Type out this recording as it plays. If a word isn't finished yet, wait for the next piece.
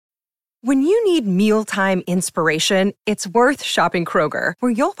When you need mealtime inspiration, it's worth shopping Kroger,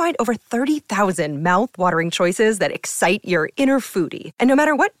 where you'll find over 30,000 mouth-watering choices that excite your inner foodie. And no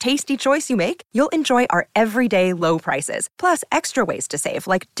matter what tasty choice you make, you'll enjoy our everyday low prices, plus extra ways to save,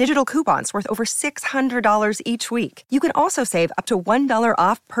 like digital coupons worth over $600 each week. You can also save up to $1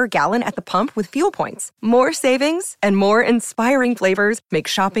 off per gallon at the pump with fuel points. More savings and more inspiring flavors make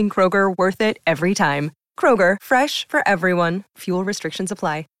shopping Kroger worth it every time. Kroger, fresh for everyone. Fuel restrictions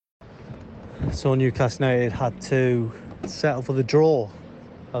apply. So Newcastle United had to settle for the draw,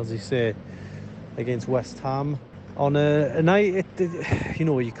 as they say, against West Ham on a night,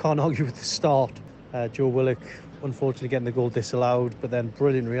 you can't argue with the start. Joe Willock unfortunately getting the goal disallowed, but then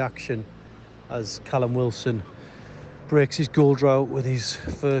brilliant reaction as Callum Wilson breaks his goal drought with his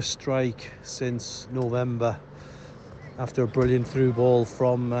first strike since November after a brilliant through ball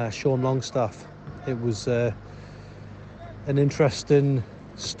from Sean Longstaff. It was an interesting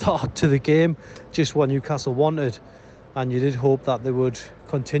start to the game, just what Newcastle wanted, and you did hope that they would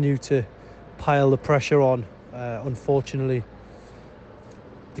continue to pile the pressure on. Unfortunately,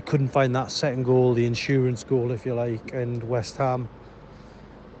 they couldn't find that second goal, the insurance goal if you like, and West Ham,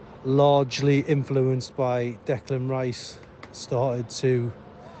 largely influenced by Declan Rice, started to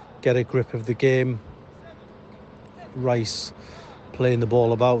get a grip of the game. Rice playing the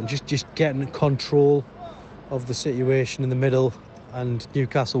ball about and just getting control of the situation in the middle. And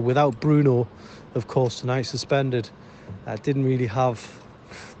Newcastle, without Bruno, of course, tonight suspended, didn't really have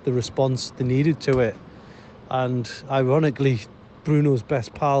the response they needed to it. And ironically, Bruno's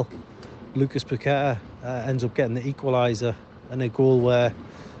best pal, Lucas Paqueta, ends up getting the equaliser, and a goal where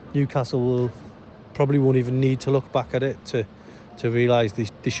Newcastle probably won't even need to look back at it to realise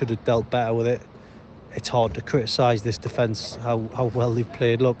they should have dealt better with it. It's hard to criticise this defence, how well they've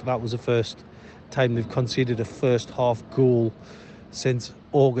played. Look, that was the first time they've conceded a first half goal since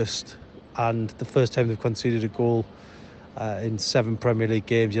August, and the first time they've conceded a goal in 7 Premier League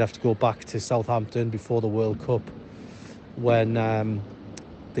games. You'd have to go back to Southampton before the World Cup when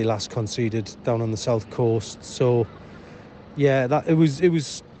they last conceded down on the south coast. So yeah, that it was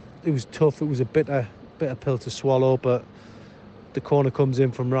tough. It was a bitter pill to swallow, but the corner comes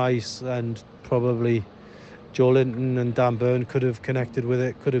in from Rice, and probably Joe Linton and Dan Burn could have connected with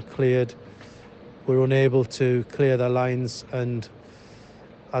it, could have cleared. Were unable to clear their lines, and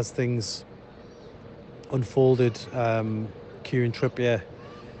as things unfolded, Kieran Trippier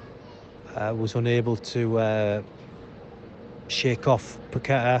was unable to shake off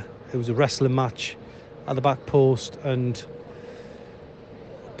Paqueta. It was a wrestling match at the back post, and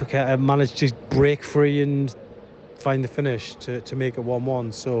Paqueta managed to break free and find the finish to make it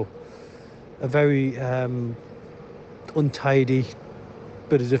 1-1. So a very untidy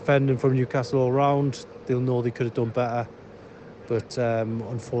bit of defending from Newcastle all round. They'll know they could have done better, but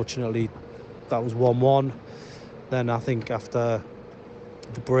unfortunately that was 1-1. Then I think after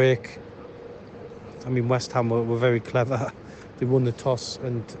the break, West Ham were very clever. They won the toss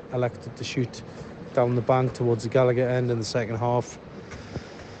and elected to shoot down the bank towards the Gallagher end in the second half.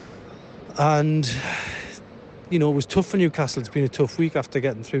 And it was tough for Newcastle. It's been a tough week after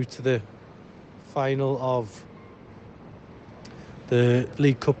getting through to the final of the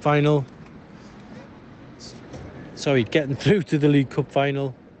League Cup final. Getting through to the League Cup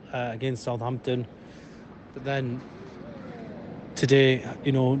final against Southampton. But then today,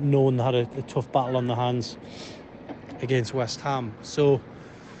 knowing they had a tough battle on their hands against West Ham. So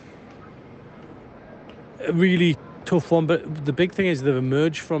a really tough one. But the big thing is they've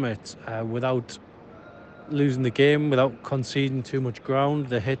emerged from it without losing the game, without conceding too much ground.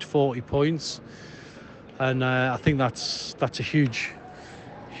 They hit 40 points. And I think that's a huge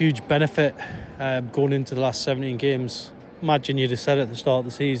benefit going into the last 17 games. Imagine you'd have said at the start of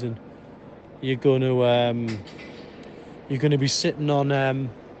the season you're going to be sitting on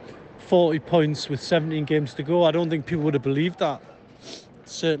 40 points with 17 games to go. I don't think people would have believed that.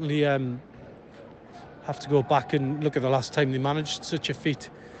 Certainly have to go back and look at the last time they managed such a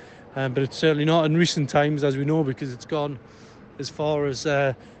feat. But it's certainly not in recent times, as we know, because it's gone as far as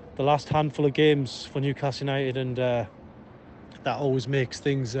the last handful of games for Newcastle United, and that always makes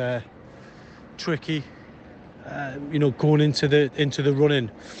things tricky. Going into the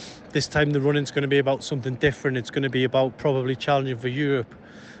run-in. This time the run-in's going to be about something different. It's going to be about probably challenging for Europe,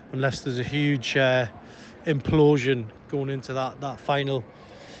 unless there's a huge implosion going into that final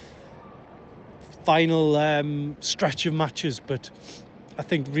stretch of matches. But I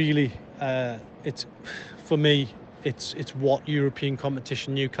think really it's, for me, it's what European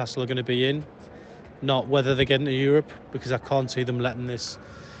competition Newcastle are going to be in, not whether they get into Europe, because I can't see them letting this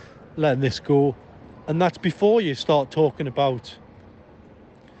go. And that's before you start talking about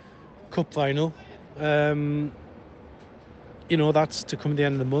Cup final. That's to come at the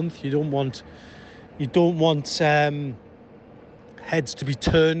end of the month. You don't want heads to be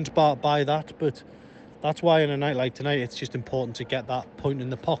turned by that, but that's why on a night like tonight it's just important to get that point in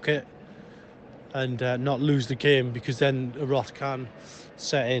the pocket and not lose the game, because then a rot can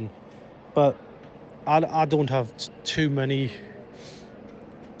set in. But I don't have too many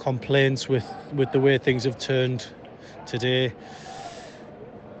complaints with the way things have turned today.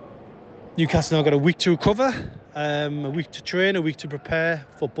 Newcastle now got a week to recover, a week to train, a week to prepare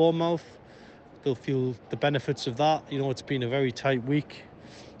for Bournemouth. They'll feel the benefits of that. It's been a very tight week.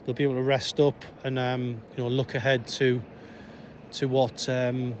 They'll be able to rest up and look ahead to what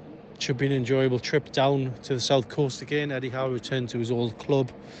should be an enjoyable trip down to the south coast again. Eddie Howe returned to his old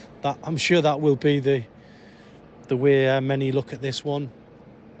club. That I'm sure that will be the way many look at this one.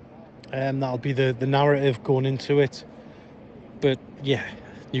 That'll be the narrative going into it. But yeah,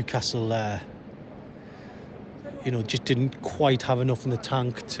 Newcastle just didn't quite have enough in the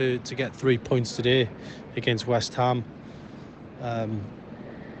tank to get 3 points today against West Ham.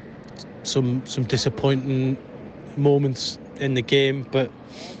 Some disappointing moments in the game, but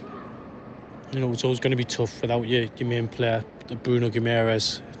it's always going to be tough without your main player, Bruno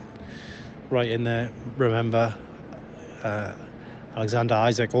Guimaraes, right in there. Remember, Alexander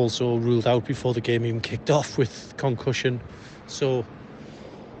Isak also ruled out before the game even kicked off with concussion. So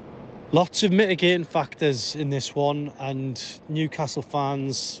lots of mitigating factors in this one, and Newcastle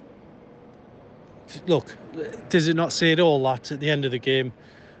fans, look, does it not say it all that at the end of the game,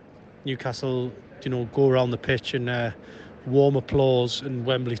 Newcastle, go around the pitch and warm applause and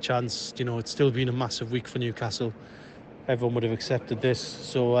Wembley chants? It's still been a massive week for Newcastle. Everyone would have accepted this,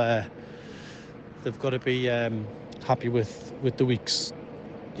 so they've got to be happy with the week's,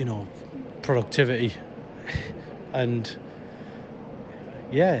 productivity. And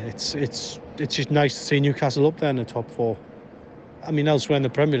yeah, it's just nice to see Newcastle up there in the top four. I mean, elsewhere in the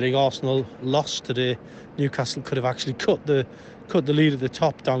Premier League, Arsenal lost today. Newcastle could have actually cut the lead at the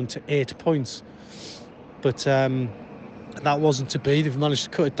top down to 8 points, but that wasn't to be. They've managed to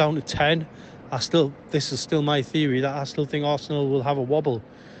cut it down to 10. This is still my theory, that I still think Arsenal will have a wobble,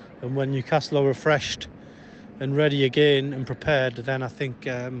 and when Newcastle are refreshed and ready again and prepared, then I think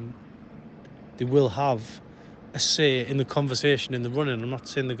they will have a say in the conversation in the running. I'm not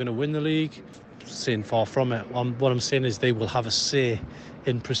saying they're going to win the league, I'm saying far from it. What I'm saying is they will have a say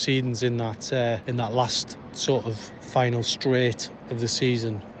in proceedings in that last sort of final straight of the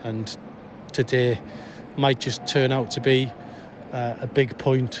season, and today might just turn out to be a big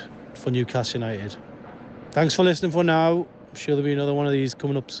point for Newcastle United. Thanks for listening for now. I'm sure there'll be another one of these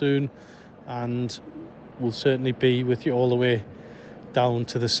coming up soon, and we'll certainly be with you all the way down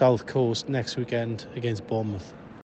to the south coast next weekend against Bournemouth.